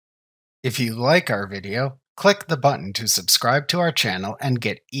If you like our video, click the button to subscribe to our channel and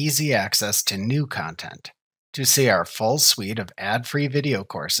get easy access to new content. To see our full suite of ad-free video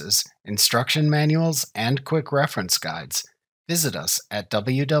courses, instruction manuals, and quick reference guides, visit us at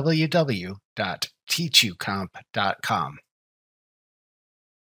www.teachucomp.com.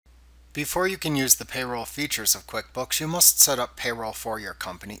 Before you can use the payroll features of QuickBooks, you must set up payroll for your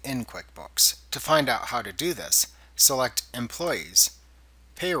company in QuickBooks. To find out how to do this, select Employees,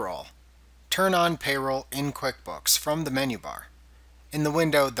 Payroll. Turn on Payroll in QuickBooks from the menu bar. In the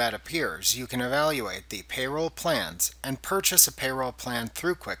window that appears, you can evaluate the payroll plans and purchase a payroll plan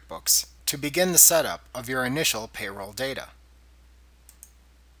through QuickBooks to begin the setup of your initial payroll data.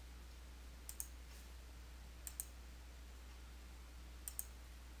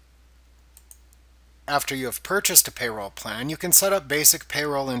 After you have purchased a payroll plan, you can set up basic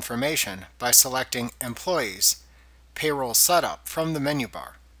payroll information by selecting Employees, Payroll Setup from the menu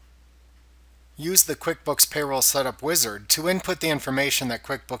bar. Use the QuickBooks Payroll Setup wizard to input the information that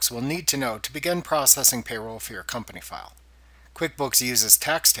QuickBooks will need to know to begin processing payroll for your company file. QuickBooks uses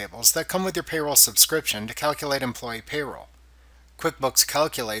tax tables that come with your payroll subscription to calculate employee payroll. QuickBooks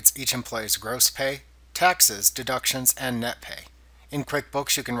calculates each employee's gross pay, taxes, deductions, and net pay. In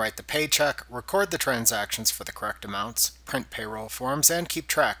QuickBooks, you can write the paycheck, record the transactions for the correct amounts, print payroll forms, and keep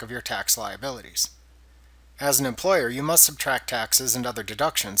track of your tax liabilities. As an employer, you must subtract taxes and other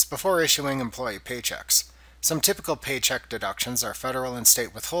deductions before issuing employee paychecks. Some typical paycheck deductions are federal and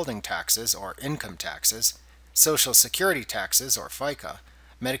state withholding taxes, or income taxes, Social Security taxes, or FICA,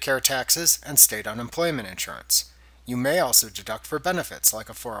 Medicare taxes, and state unemployment insurance. You may also deduct for benefits like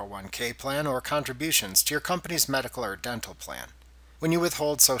a 401k plan or contributions to your company's medical or dental plan. When you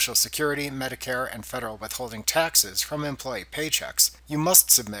withhold Social Security, Medicare, and federal withholding taxes from employee paychecks, you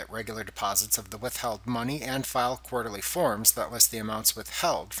must submit regular deposits of the withheld money and file quarterly forms that list the amounts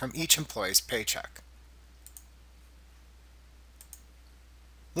withheld from each employee's paycheck.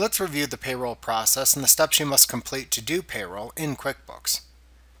 Let's review the payroll process and the steps you must complete to do payroll in QuickBooks.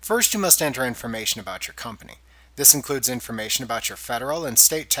 First, you must enter information about your company. This includes information about your federal and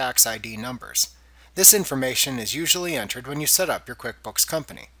state tax ID numbers. This information is usually entered when you set up your QuickBooks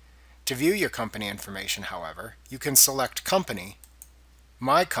company. To view your company information, however, you can select Company,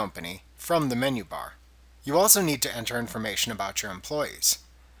 My Company from the menu bar. You also need to enter information about your employees.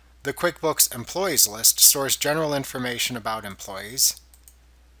 The QuickBooks Employees list stores general information about employees,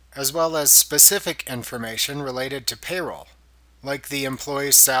 as well as specific information related to payroll, like the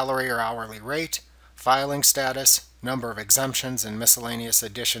employee's salary or hourly rate, filing status, number of exemptions and miscellaneous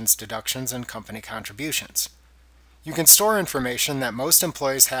additions, deductions, and company contributions. You can store information that most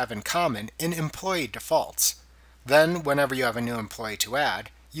employees have in common in employee defaults. Then, whenever you have a new employee to add,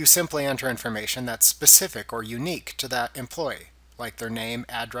 you simply enter information that's specific or unique to that employee, like their name,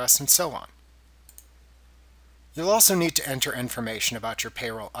 address, and so on. You'll also need to enter information about your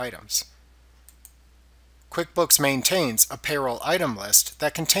payroll items. QuickBooks maintains a payroll item list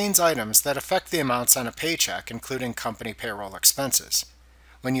that contains items that affect the amounts on a paycheck, including company payroll expenses.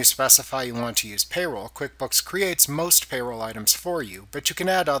 When you specify you want to use payroll, QuickBooks creates most payroll items for you, but you can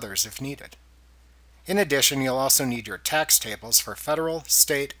add others if needed. In addition, you'll also need your tax tables for federal,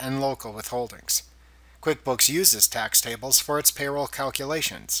 state, and local withholdings. QuickBooks uses tax tables for its payroll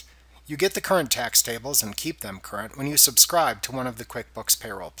calculations. You get the current tax tables and keep them current when you subscribe to one of the QuickBooks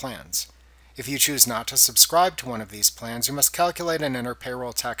payroll plans. If you choose not to subscribe to one of these plans, you must calculate and enter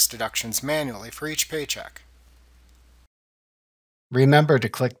payroll tax deductions manually for each paycheck. Remember to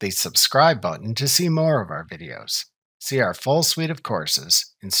click the subscribe button to see more of our videos. See our full suite of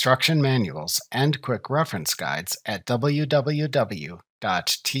courses, instruction manuals, and quick reference guides at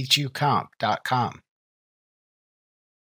www.teachucomp.com.